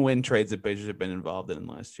win-win trades the Pacers have been involved in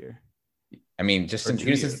last year. I mean, just since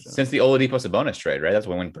the Oladipo-Sabonis trade, right? That's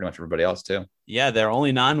when win pretty much everybody else too. Yeah, their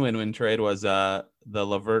only non-win-win trade was the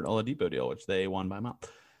LeVert-Oladipo deal, which they won by a mile.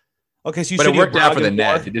 Okay, so it worked out for the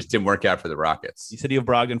Nets. It just didn't work out for the Rockets. You said you have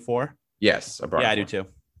Brogdon 4? Yes, I do too.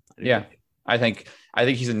 I think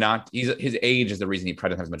his age is the reason he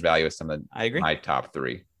probably doesn't have as much value as some of my top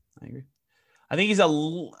 3. I agree. I think he's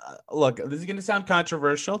look. This is going to sound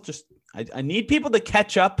controversial. Just I need people to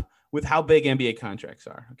catch up with how big NBA contracts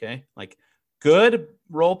are. Okay, like good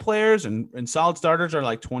role players and solid starters are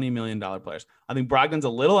like $20 million players. I think Brogdon's a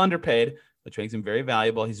little underpaid, which makes him very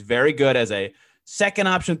valuable. He's very good as a second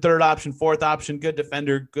option, third option, fourth option, good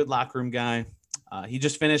defender, good locker room guy. He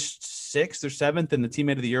just finished 6th or 7th in the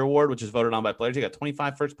Teammate of the Year award, which is voted on by players. He got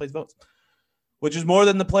 25 first place votes, which is more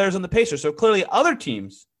than the players on the Pacers. So clearly other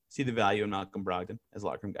teams see the value in Malcolm Brogdon as a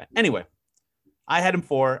locker room guy. Anyway, I had him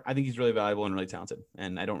 4. I think he's really valuable and really talented.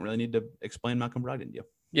 And I don't really need to explain Malcolm Brogdon to you.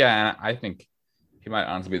 Yeah, and I think he might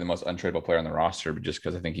honestly be the most untradeable player on the roster, but just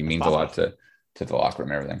because I think he means a lot to the locker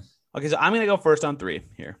room and everything. Okay, so I'm going to go first on 3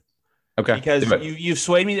 here. Okay. Because you've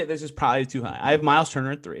swayed me that this is probably too high. I have Miles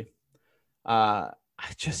Turner at 3.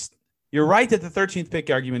 You're right that the 13th pick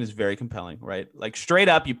argument is very compelling, right? Like straight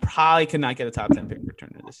up, you probably cannot get a top 10 pick for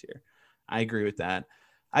Turner this year. I agree with that.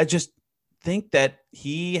 I just think that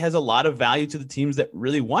he has a lot of value to the teams that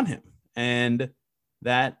really want him, and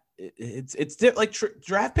that it's like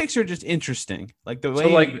draft picks are just interesting. Like the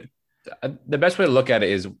way the best way to look at it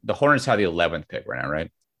is the Hornets have the 11th pick right now,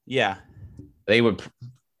 right? Yeah, they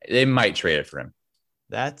might trade it for him.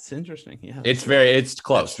 That's interesting. Yeah, it's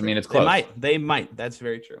close. I mean, it's close. They might. That's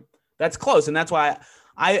very true. That's close, and that's why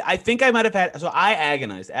I think I might have had. So I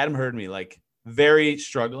agonized. Adam heard me like very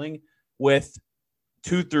struggling with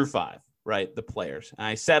 2 through 5, right? The players. And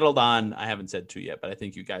I settled on. I haven't said 2 yet, but I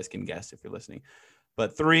think you guys can guess if you're listening.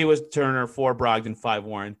 But 3 was Turner, 4 Brogdon, 5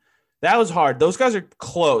 Warren. That was hard. Those guys are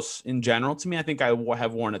close in general to me. I think I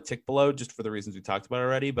have Warren a tick below just for the reasons we talked about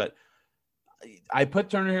already, but. I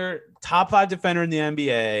put Turner here, top 5 defender in the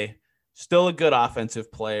NBA, still a good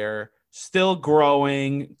offensive player, still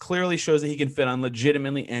growing, clearly shows that he can fit on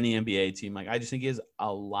legitimately any NBA team. Like I just think he has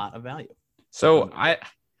a lot of value. So I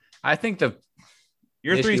think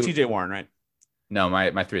your 3 is TJ Warren, right? No,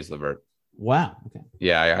 my 3 is LeVert. Wow. Okay.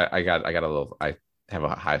 Yeah, I got a little. I have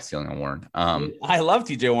a high ceiling on Warren. I love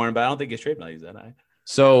TJ Warren, but I don't think his trade value is that high.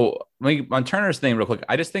 So on Turner's thing, real quick,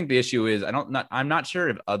 I just think the issue is I'm not sure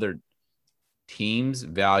if other teams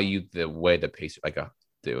value the way the Pacers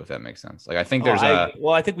do, if that makes sense. Like I think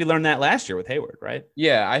I think we learned that last year with Hayward, right?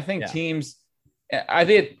 Yeah, I think teams. I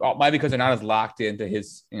think it might be because they're not as locked into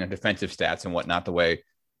his defensive stats and whatnot the way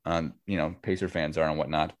Pacer fans are and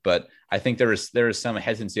whatnot. But I think there is some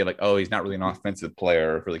hesitancy of like, oh, he's not really an offensive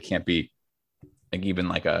player, really can't be like even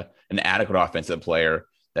like an adequate offensive player.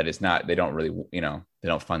 That is not. They don't really they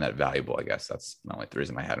don't find that valuable. I guess that's not like the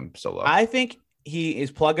reason I had him so low. I think. He is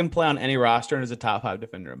plug and play on any roster and is a top 5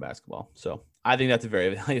 defender in basketball. So I think that's a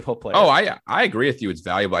very valuable player. Oh, I agree with you. It's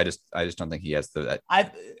valuable. I just don't think he has the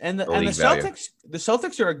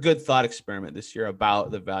Celtics are a good thought experiment this year about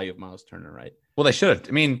the value of Miles Turner, right? Well, they should have.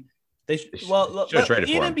 I mean, they should have traded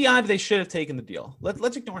for him. Beyond, they should have taken the deal.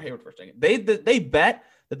 Let's ignore Hayward for a second. They bet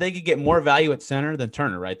that they could get more value at center than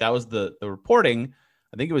Turner, right? That was the reporting.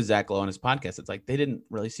 I think it was Zach Lowe on his podcast. It's like they didn't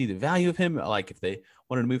really see the value of him, like if they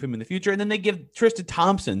wanted to move him in the future. And then they give Tristan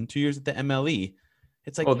Thompson 2 years at the MLE.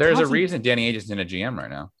 It's like, well, there's a reason Danny Ainge is in a GM right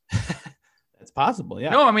now. That's possible. Yeah.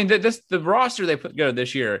 No, I mean, the roster they put together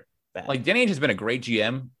this year, like Danny Ainge has been a great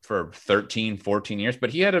GM for 13, 14 years, but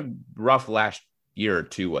he had a rough last year or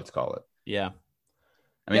two, let's call it. Yeah.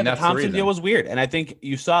 I mean, that's the Thompson the reason. deal was weird. And I think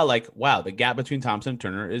you saw like, wow, the gap between Thompson and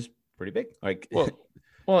Turner is pretty big. Like, well,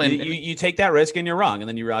 you take that risk and you're wrong, and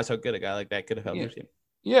then you realize how good a guy like that could have helped your team.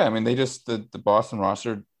 Yeah, I mean, they just the Boston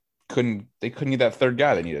roster couldn't get that third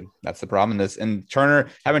guy they needed. That's the problem. And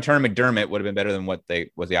having Turner McDermott would have been better than what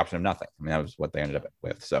was the option of nothing. I mean, that was what they ended up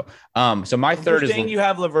with. So my third is you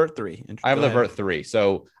have LeVert 3. I have LeVert 3.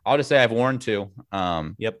 So I'll just say I have Warren 2.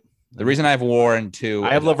 Yep. The reason I have Warren 2,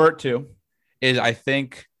 I have LeVert 2, is I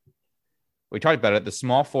think we talked about it. The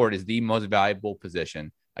small forward is the most valuable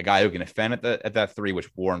position. A guy who can defend at that 3, which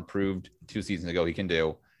Warren proved 2 seasons ago he can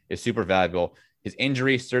do, is super valuable. his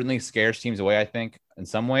injury certainly scares teams away, I think, in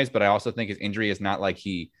some ways, but I also think his injury is not like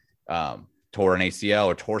he tore an ACL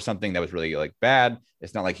or tore something that was really like bad.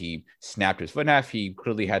 It's not like he snapped his foot in half. He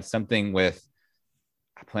clearly had something with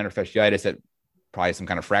plantar fasciitis, that probably some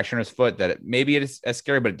kind of fracture in his foot, that maybe it is as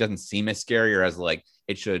scary, but it doesn't seem as scary or as like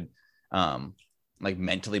it should like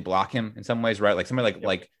mentally block him in some ways, right? Like somebody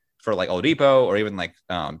like for like Oladipo or even like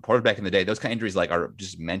Porter back in the day, those kind of injuries like are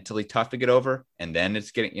just mentally tough to get over. And then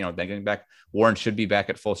it's getting, then getting back. Warren should be back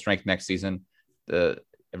at full strength next season.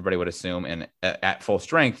 Everybody would assume. And at full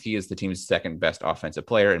strength, he is the team's second best offensive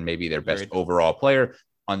player and maybe their best overall player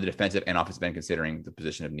on the defensive and offensive end, considering the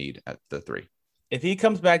position of need at the 3. If he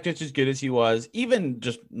comes back just as good as he was, even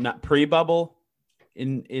just not pre-bubble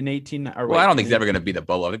in 18, or well, I don't think he's ever going to be the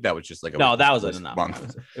bubble. I think that was just like that was enough.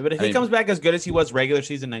 But if he comes back as good as he was regular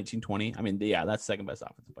season 1920, I mean, yeah, that's second best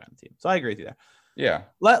offensive player on the team. So I agree with you there. Yeah.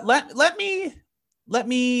 Let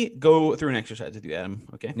me go through an exercise with you, Adam.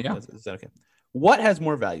 Okay. Yeah. Is that okay? What has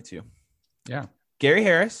more value to you? Yeah. Gary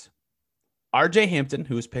Harris, RJ Hampton,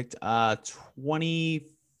 who was picked 20th,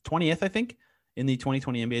 I think, in the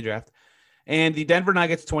 2020 NBA draft, and the Denver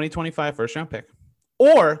Nuggets 2025 first round pick,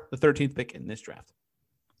 or the 13th pick in this draft.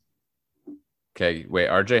 Okay, wait,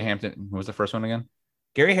 RJ Hampton, what was the first one again?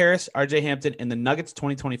 Gary Harris, RJ Hampton, and the Nuggets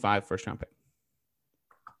 2025 first round pick.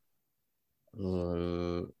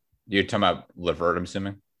 You're talking about LeVert, I'm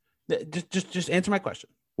assuming? Just answer my question.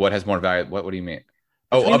 What has more value? What do you mean?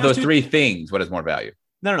 Oh, of those 3 things, what has more value?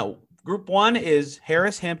 No. Group 1 is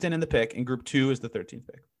Harris, Hampton in the pick, and group 2 is the 13th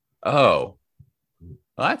pick. Oh,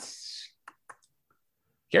 well,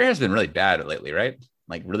 Gary has been really bad lately, right?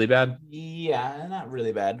 Like really bad? Yeah, not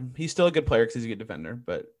really bad. He's still a good player because he's a good defender,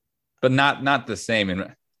 but not the same.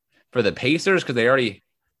 And for the Pacers, because they already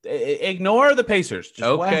ignore the Pacers. Just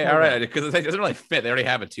okay, all right, because it doesn't really fit. They already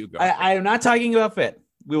have a 2 guard. I am not talking about fit.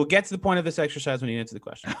 We will get to the point of this exercise when you answer the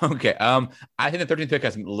question. Okay. I think the 13th pick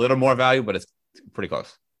has a little more value, but it's pretty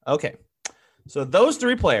close. Okay. So those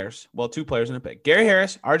 3 players, 2 players in a pick: Gary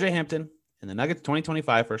Harris, RJ Hampton, and the Nuggets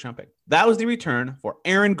 2025 first round pick. That was the return for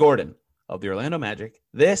Aaron Gordon of the Orlando Magic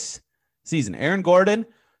this season. Aaron Gordon,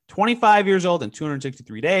 25 years old and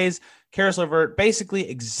 263 days. Karis LeVert, basically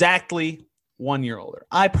exactly 1 year older.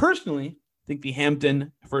 I personally think the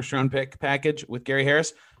Hampton first round pick package with Gary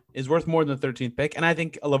Harris is worth more than the 13th pick. And I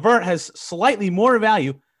think LeVert has slightly more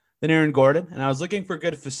value than Aaron Gordon. And I was looking for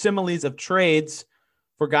good facsimiles of trades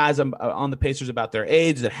for guys on the Pacers about their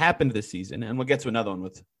age that happened this season. And we'll get to another one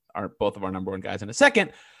with both of our number 1 guys in a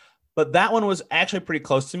second. But that one was actually pretty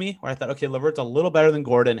close to me, where I thought, okay, LeVert's a little better than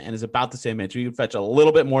Gordon and is about the same age. You can fetch a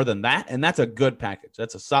little bit more than that, and that's a good package.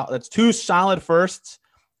 That's 2 solid firsts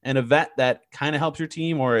and a vet that kind of helps your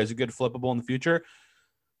team or is a good flippable in the future.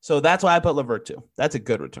 So that's why I put LeVert 2. That's a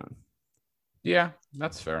good return. Yeah,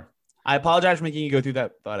 that's fair. I apologize for making you go through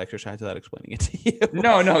that thought exercise without explaining it to you.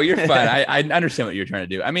 No, you're fine. I understand what you're trying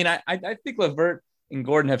to do. I mean, I think LeVert and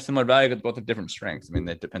Gordon have similar value, but both have different strengths. I mean,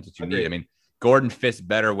 that depends what you need. I mean, Gordon fits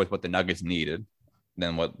better with what the Nuggets needed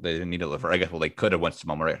than what they needed LeVert. I guess, they could have went to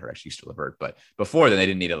Jamal Murray or actually used to LeVert, but before then they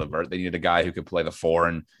didn't need a LeVert. They needed a guy who could play the 4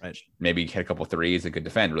 and maybe hit a couple threes and could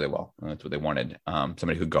defend really well. That's what they wanted.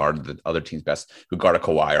 Somebody who guarded the other team's best, who guard a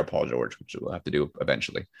Kawhi or Paul George, which we'll have to do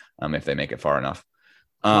eventually if they make it far enough.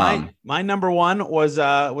 My number 1 was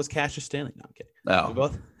Cassius Stanley. No, I'm kidding.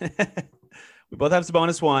 Oh. We both have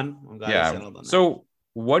Sabonis 1. I'm glad I settled on that. So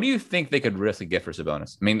what do you think they could really get for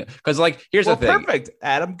Sabonis? I mean, because here's the thing. Perfect,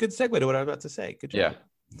 Adam. Good segue to what I was about to say. Good job.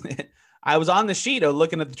 Yeah. I was on the sheet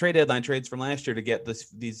looking at the trade deadline trades from last year to get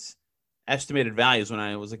these estimated values when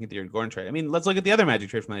I was looking at the Aaron Gordon trade. I mean, let's look at the other Magic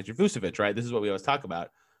trade from last year, Vucevic, right? This is what we always talk about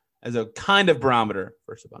as a kind of barometer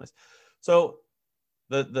for Sabonis. So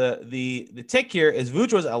the tick here is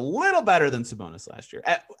Vuce was a little better than Sabonis last year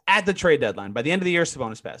at the trade deadline. By the end of the year,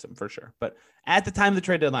 Sabonis passed him for sure. But at the time of the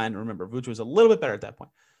trade deadline, remember, Vuce was a little bit better at that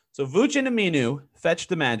point. So Vuce and Aminu fetched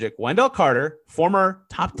the Magic Wendell Carter, former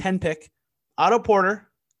top 10 pick, Otto Porter,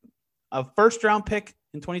 a first-round pick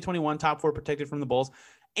in 2021, top 4 protected from the Bulls,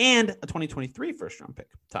 and a 2023 first-round pick,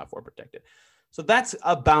 top 4 protected. So that's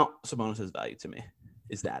about Sabonis' value to me,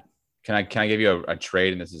 is that. Can I give you a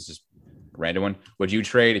trade, and this is just a random one? Would you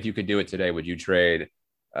trade, if you could do it today, would you trade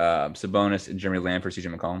Sabonis and Jeremy Lamb for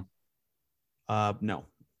CJ McCollum? No.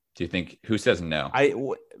 Do you think, who says no?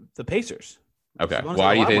 The Pacers. Okay. Sabonis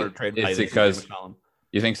Why do you think? It's because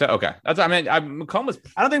you think so? Okay. That's, McCollum was.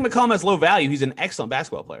 I don't think McCollum has low value. He's an excellent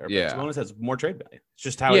basketball player. But Yeah. Sabonis has more trade value. It's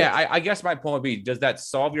just how. Yeah. I guess my point would be: does that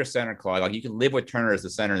solve your center clause? Like you can live with Turner as the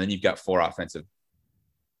center, and then you've got 4 offensive.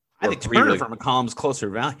 I think Turner for McCollum's closer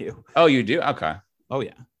value. Oh, you do? Okay. Oh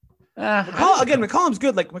yeah. McCollum's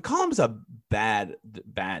good. Like McCollum's a bad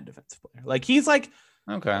defensive player. Like he's like,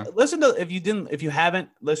 okay. Listen to if you haven't,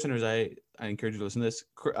 listeners, I encourage you to listen to this.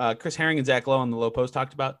 Chris Herring and Zach Lowe on the Low Post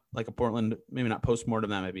talked about like a Portland, maybe not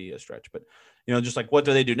postmortem, that might be a stretch, but just like what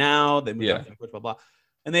do they do now? They moved on to blah blah.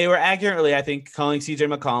 And they were accurately, I think, calling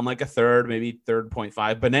CJ McCollum like a third, maybe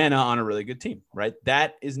 3.5 banana on a really good team, right?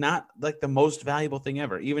 That is not like the most valuable thing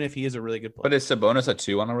ever, even if he is a really good player. But is Sabonis a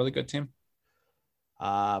 2 on a really good team?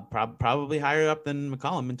 Probably higher up than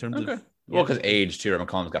McCollum in terms of. Well, because age too.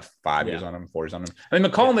 McCollum's got 5 years on him, 4 years on him. I mean,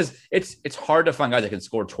 McCollum is it's hard to find guys that can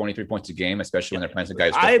score 23 points a game, especially when they're playing some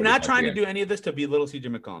guys. I am not trying to do any of this to belittle CJ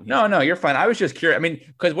McCollum. No, you're fine. I was just curious. I mean,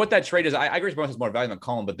 because what that trade is, I agree Sabonis is more valuable than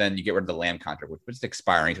McCollum, but then you get rid of the Lamb contract, which is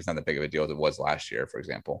expiring, so it's not that big of a deal as it was last year, for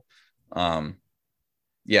example.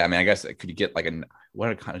 Yeah, I mean, I guess could you get like Can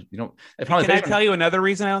I tell you another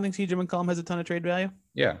reason I don't think CJ McCollum has a ton of trade value?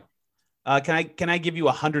 Yeah. Can I give you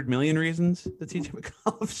 100 million reasons that CJ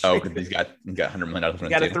McCollum? Oh, because he's got $100 million. He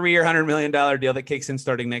got a 3-year, $100 million deal that kicks in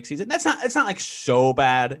starting next season. It's not like so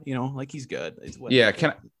bad, like he's good. Yeah.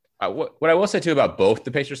 What I will say too about both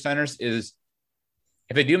the Pacers centers is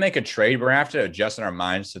if they do make a trade, we're going to have to adjust in our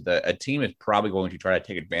minds so that a team is probably going to try to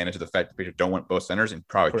take advantage of the fact that the Pacers don't want both centers and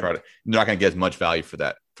probably they're not going to get as much value for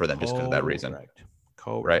them just because of that reason.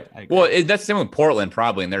 Correct. Right. Well, that's the same with Portland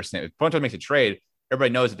probably. And they're saying if Portland makes a trade,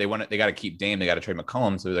 everybody knows that they got to keep Dame. They got to trade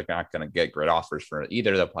McCollum. So they're not going to get great offers for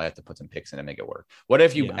either. They'll probably have to put some picks in and make it work. What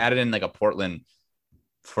if you added in like a Portland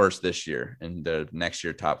first this year and the next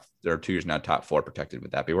year there are 2 years now top 4 protected?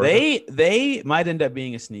 Would that be worth it? They might end up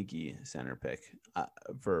being a sneaky center pick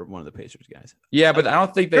for one of the Pacers guys. Yeah, but I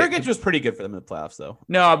don't think Nurkic was pretty good for them in the playoffs though.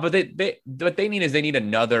 No, but what they need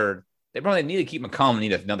another. They probably need to keep McCollum.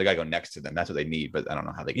 Need another guy go next to them. That's what they need. But I don't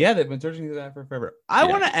know how they. Yeah, they've been searching for that for forever. I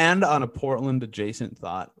want to end on a Portland adjacent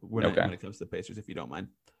thought when it comes to the Pacers, if you don't mind.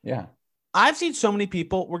 Yeah, I've seen so many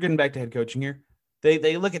people. We're getting back to head coaching here.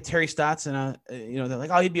 They look at Terry Stotts and they're like,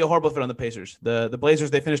 oh, he'd be a horrible fit on the Pacers. The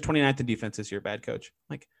Blazers, they finished 29th in defense this year. Bad coach.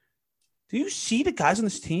 Like, do you see the guys on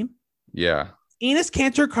this team? Yeah. Enes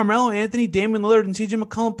Kanter, Carmelo Anthony, Damian Lillard, and CJ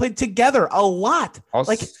McCollum played together a lot.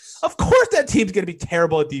 Of course that team's going to be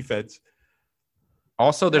terrible at defense.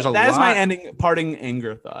 Also, there's that is my parting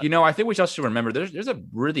anger thought. I think we also should remember there's a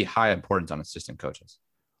really high importance on assistant coaches.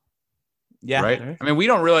 Yeah. Right. I mean, we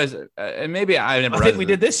don't realize, and maybe I never. I think we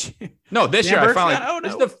did this year. No, this year I finally.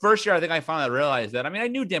 This is the first year I think I finally realized that. I mean, I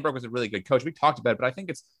knew Dan Burke was a really good coach. We talked about it, but I think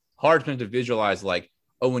it's hard for him to visualize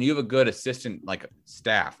when you have a good assistant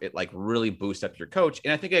staff, it really boosts up your coach.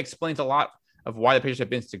 And I think it explains a lot of why the Pacers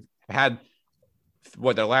have had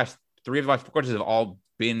their last 3 of the 5 coaches have all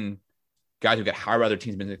been guys who got hired by other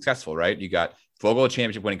teams, been successful, right? You got Vogel, a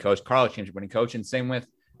championship winning coach, Carl, a championship winning coach, and same with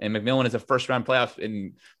McMillan is a first round playoff.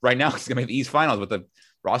 And right now he's going to make the East Finals with a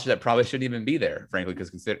roster that probably shouldn't even be there, frankly,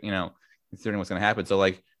 because considering what's going to happen. So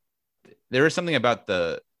there is something about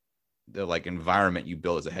the environment you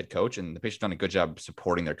build as a head coach, and the Pacers done a good job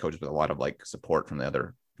supporting their coaches with a lot of support from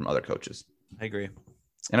other coaches. I agree.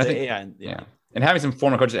 And I think, yeah. And having some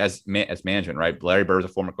former coaches as management, right? Larry Bird is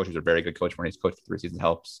a former coach who's a very good coach when he's coached for 3 seasons,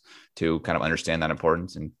 helps to kind of understand that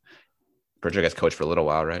importance. And Pritchard gets coached for a little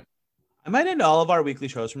while, right? I might end all of our weekly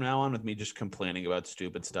shows from now on with me just complaining about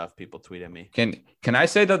stupid stuff people tweet at me. Can I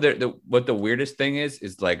say though, what the weirdest thing is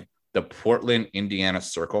the Portland, Indiana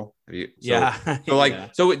circle?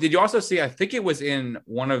 So did you also see? I think it was in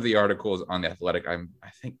one of the articles on The Athletic. I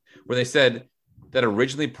think where they said that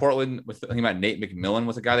originally Portland was thinking about Nate McMillan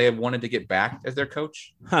was a guy they had wanted to get back as their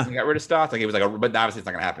coach. And got rid of Stotts. It was but obviously it's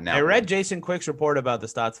not going to happen now. I read Jason Quick's report about the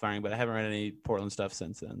Stotts firing, but I haven't read any Portland stuff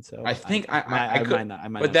since then. So I think I might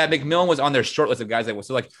not. But that McMillan was on their short list of guys that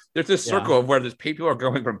was there's this circle of where there's people are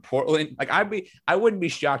going from Portland. I wouldn't be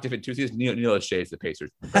shocked if in 2 seasons Neil O'Shea's the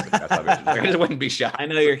Pacers. I just wouldn't be shocked. I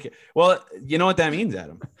know you're. Well, you know what that means,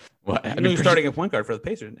 Adam. What? You're starting a point guard for the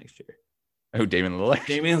Pacers next year. Who, Damian Lillard?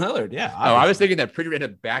 Damian Lillard, yeah. Obviously. Oh, I was thinking that Pritchard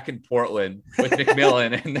ended up back in Portland with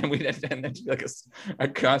McMillan, and then we'd be a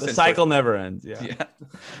constant. The cycle never ends. Yeah.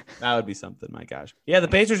 That would be something. My gosh. Yeah, the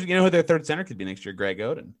Pacers. Who their third center could be next year? Greg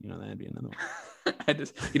Oden. That'd be another one.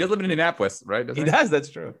 He does live in Indianapolis, right? He does. That's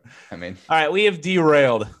true. I mean, all right, we have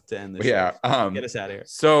derailed to end this. Yeah. Get us out of here.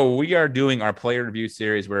 So we are doing our player review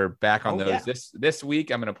series. We're back on those. Yeah. This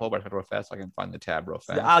week. I'm going to pull up real fast so I can find the tab real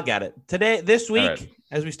fast. I'll get it. This week,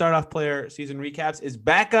 as we start off player season recaps, is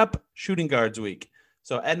backup shooting guards week.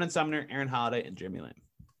 So Edmund Sumner, Aaron Holiday, and Jeremy Lamb.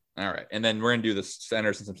 All right. And then we're going to do the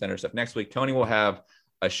centers and some center stuff next week. Tony will have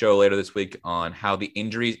a show later this week on how the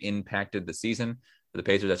injuries impacted the season. For the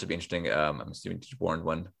Pacers, that should be interesting. I'm assuming Warren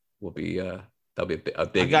one will be that'll be a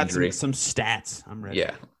big injury. Some stats. I'm ready.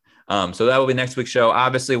 Yeah. So that will be next week's show.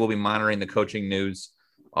 Obviously, we'll be monitoring the coaching news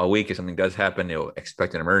all week. If something does happen, you'll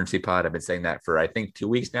expect an emergency pod. I've been saying that for, I think, 2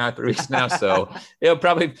 weeks now, 3 weeks now. So we'll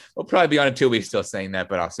probably be on in 2 weeks still saying that,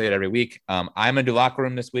 but I'll say it every week. I'm going to do locker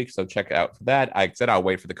room this week, so check out for that. I said I'll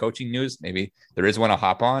wait for the coaching news. Maybe there is one I'll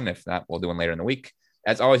hop on. If not, we'll do one later in the week.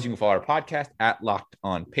 As always, you can follow our podcast at Locked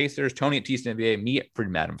On Pacers, Tony at TCNBA, me at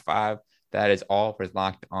Freedom Adam 5. That is all for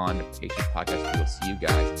Locked On Pacers podcast. We'll see you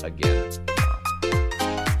guys again